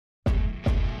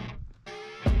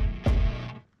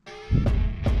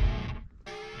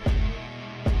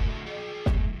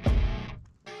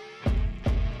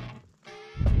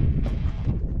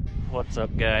What's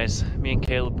up, guys? Me and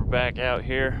Caleb are back out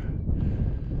here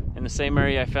in the same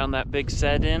area I found that big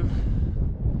set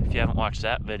in. If you haven't watched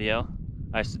that video,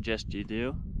 I suggest you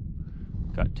do.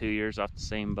 Got 2 years off the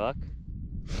same buck.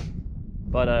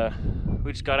 But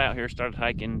we just got out here, started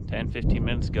hiking 10-15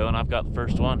 minutes ago, and I've got the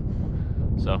first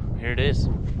one. So here it is.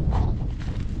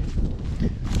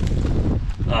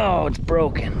 Oh, it's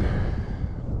broken.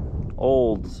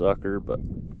 Old sucker, but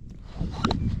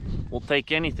we'll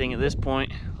take anything at this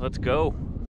point. Let's go.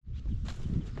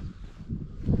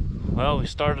 Well, we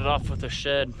started off with a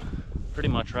shed pretty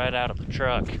much right out of the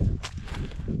truck.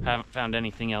 Haven't found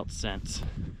anything else since.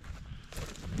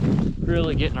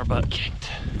 Really getting our butt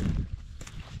kicked.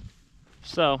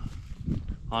 So,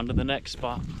 on to the next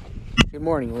spot. Good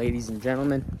morning, ladies and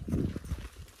gentlemen.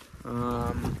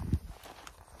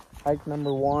 Hike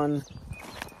number 1,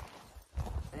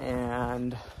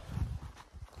 and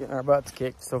getting our butts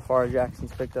kicked so far.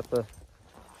 Jackson's picked up a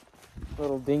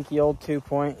little dinky old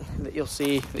 2-point that you'll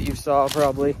see, that you saw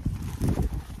probably,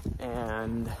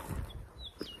 and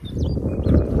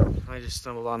I just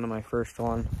stumbled onto my first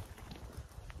one,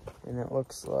 and it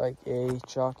looks like a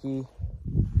chalky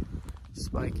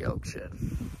spike elk shed.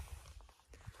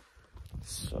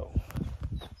 So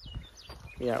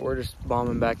yeah, we're just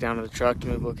bombing back down to the truck to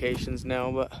move locations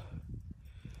now, but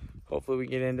hopefully we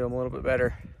get into them a little bit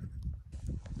better.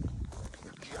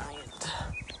 Giant.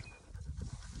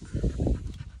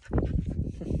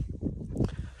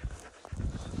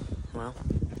 Well,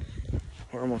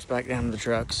 we're almost back down to the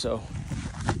truck, so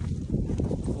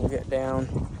we'll get down,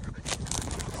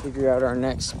 figure out our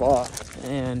next spot,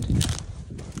 and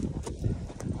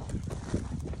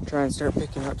try and start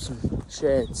picking up some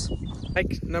sheds.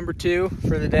 Hike number 2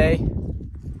 for the day.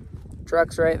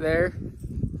 Truck's right there.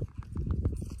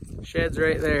 Shed's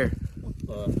right there.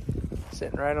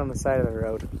 Sitting right on the side of the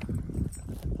road.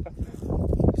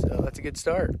 So that's a good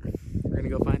start. We're gonna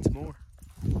go find some more.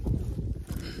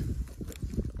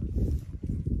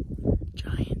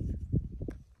 Giant.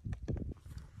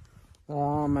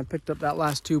 I picked up that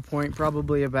last 2-point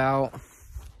probably about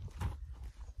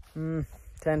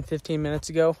 10-15 minutes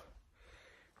ago,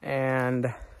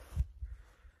 and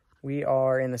we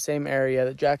are in the same area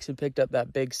that Jackson picked up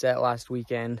that big set last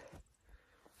weekend.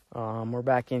 We're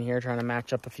back in here trying to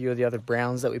match up a few of the other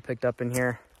browns that we picked up in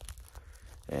here,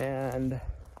 and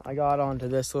I got onto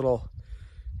this little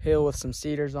hill with some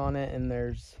cedars on it, and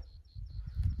there's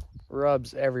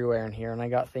rubs everywhere in here, and I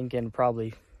got thinking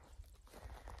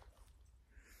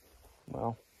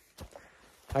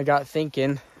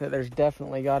that there's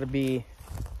definitely got to be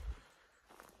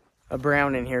a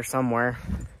brown in here somewhere.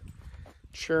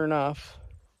 Sure enough,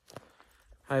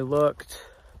 I looked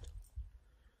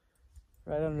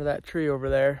right under that tree over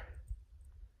there.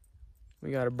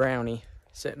 We got a brownie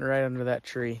sitting right under that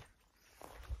tree.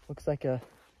 Looks like a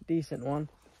decent one.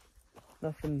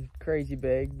 Nothing crazy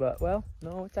big, but well,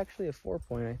 no, it's actually a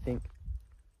 4-point, I think.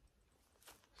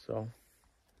 So,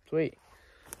 sweet.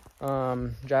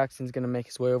 Jackson's gonna make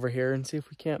his way over here and see if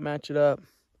we can't match it up.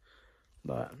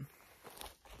 But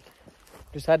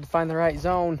just had to find the right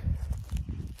zone,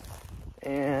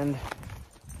 and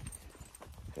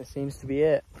this seems to be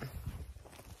it.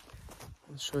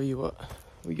 I'll show you what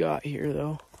we got here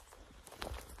though.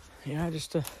 Yeah,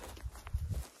 just a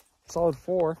solid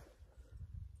 4.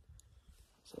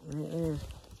 Sitting right there.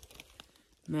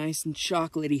 Nice and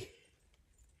chocolatey.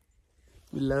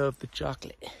 We love the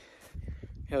chocolate.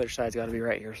 The other side's got to be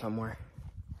right here somewhere.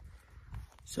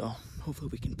 So hopefully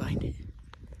we can find it.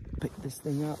 Pick this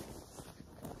thing up.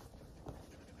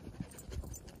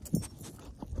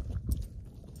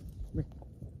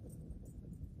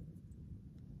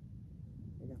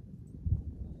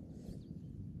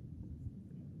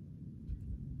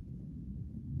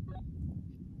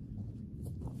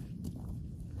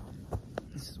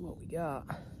 This is what we got.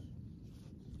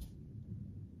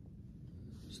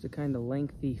 Just a kind of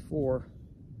lengthy 4.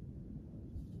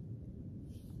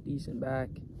 Decent back,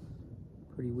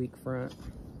 pretty weak front.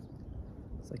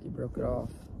 Looks like he broke it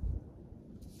off.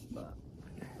 But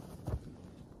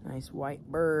nice white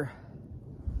burr.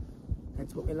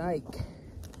 That's what we like.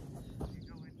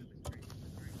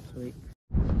 Sweet.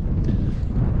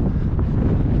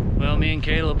 Well, me and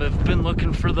Caleb have been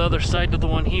looking for the other side to the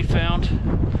one he found,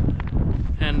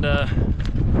 and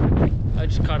I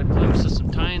just caught a glimpse of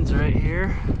some tines right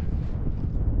here. I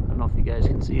don't know if you guys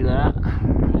can see that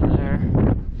right there,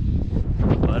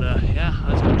 but yeah,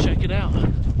 let's go check it out.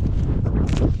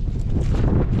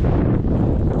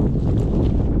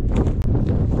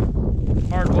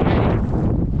 Hard white,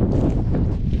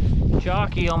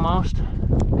 chalky almost.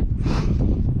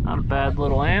 Not a bad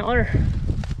little antler.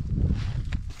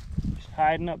 Just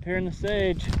hiding up here in the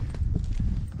sage.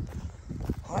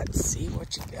 Let's see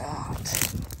what you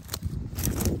got.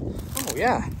 Oh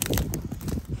yeah.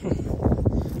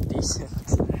 Decent.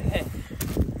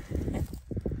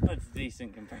 That's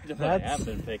decent compared to what I have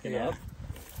been picking up.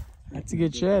 That's a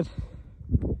good shed.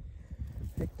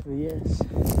 Actually, yes.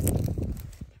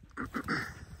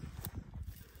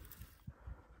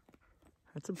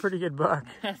 That's a pretty good buck.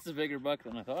 That's a bigger buck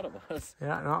than I thought it was.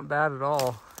 Yeah, not bad at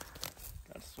all.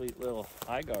 Got a sweet little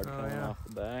eye guard coming off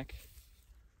the back.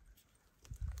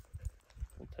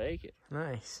 We'll take it.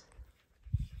 Nice.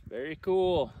 Very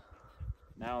cool.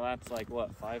 Now that's like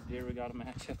what, 5 deer we got to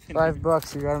match up in?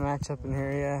 $5 we got to match up in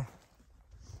here, yeah.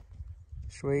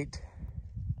 Sweet.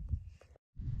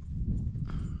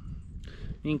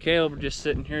 Me and Caleb are just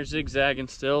sitting here zigzagging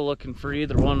still, looking for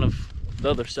either one of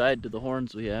the other side to the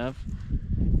horns we have.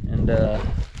 And just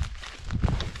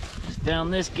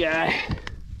found this guy.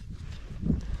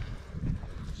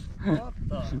 What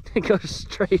the? It goes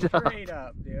straight up. Straight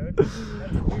up, dude.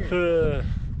 That's weird.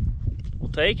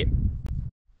 We'll take it.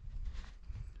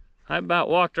 I about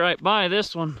walked right by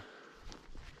this one.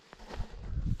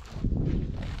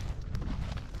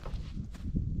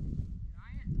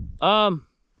 No,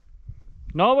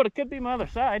 but it could be my other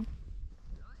side.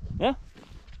 Yeah.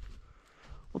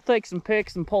 We'll take some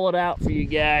pics and pull it out for you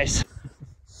guys.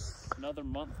 Another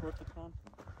month worth of content.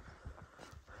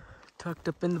 Tucked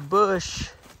up in the bush.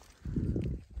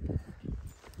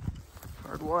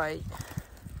 Hard white.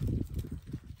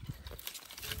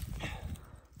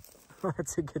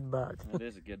 That's a good buck. That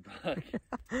is a good buck.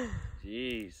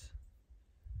 Jeez.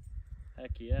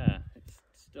 Heck yeah. It's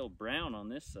still brown on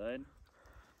this side.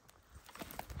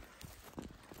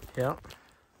 Yeah.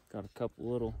 Got a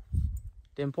couple little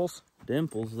Dimples.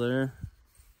 dimples there.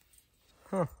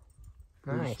 Huh.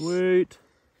 Pretty Nice. sweet.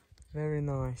 Very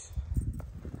nice.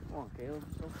 Come on, Caleb.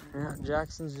 Yeah,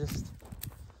 Jackson's just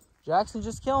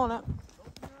killing it.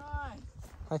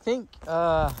 I think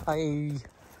I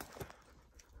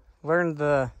learned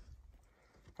I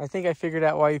think I figured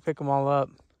out why you pick them all up.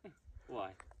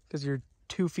 Why? Because you're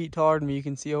 2 feet taller than me, you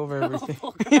can see over everything.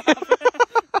 Oh, crap.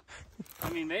 I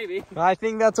mean, maybe. I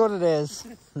think that's what it is.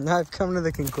 I've come to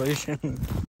the conclusion.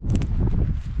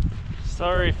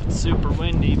 Sorry if it's super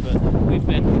windy, but we've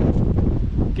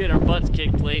been getting our butts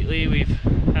kicked lately. We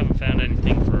haven't found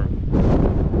anything for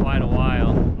quite a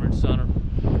while. We're just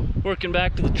working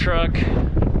back to the truck.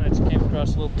 I just came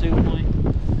across a little 2-point.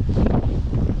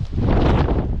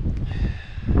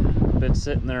 Been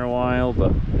sitting there a while,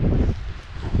 but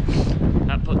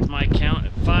that puts my count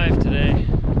at 5 today.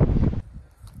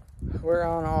 We're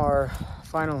on our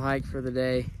final hike for the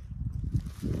day.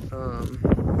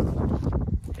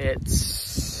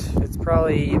 It's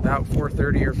probably about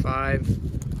 4:30 or 5,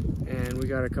 and we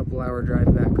got a couple-hour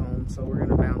drive back home, so we're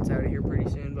gonna bounce out of here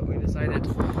pretty soon. But we decided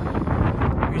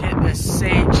we'd hit this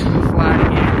sage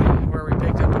flat again, where we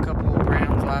picked up a couple of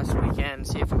browns last weekend,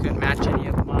 see if we couldn't match any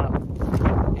of them up.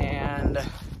 And I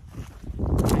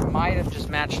might have just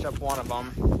matched up one of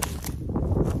them.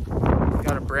 We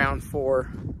got a brown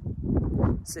 4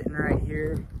 sitting right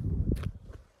here.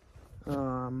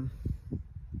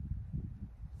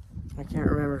 I can't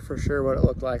remember for sure what it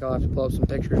looked like. I'll have to pull up some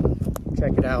pictures and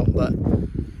check it out, but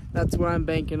that's what I'm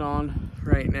banking on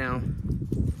right now.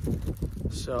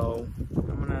 So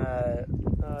I'm gonna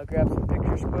grab some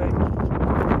pictures quick,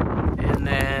 and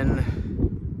then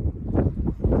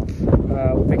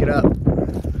we'll pick it up.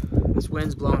 This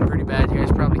wind's blowing pretty bad. You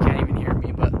guys probably can't even hear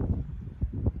me, but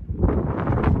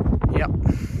yep.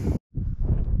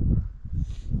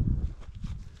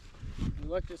 We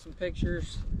looked at some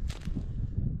pictures.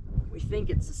 We think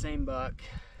it's the same buck,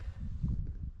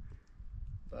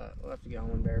 but we'll have to go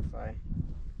home and verify.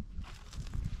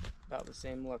 About the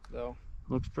same look though.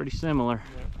 Looks pretty similar.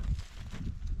 Yeah.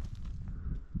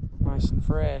 Nice and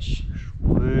fresh.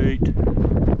 Sweet.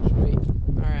 Sweet.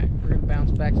 Alright, we're gonna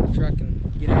bounce back to the truck and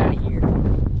get out of here.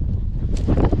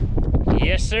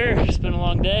 Yes, sir. It's been a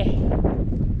long day.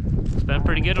 It's been a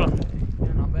pretty good one.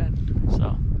 Yeah, not bad.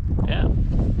 So, yeah.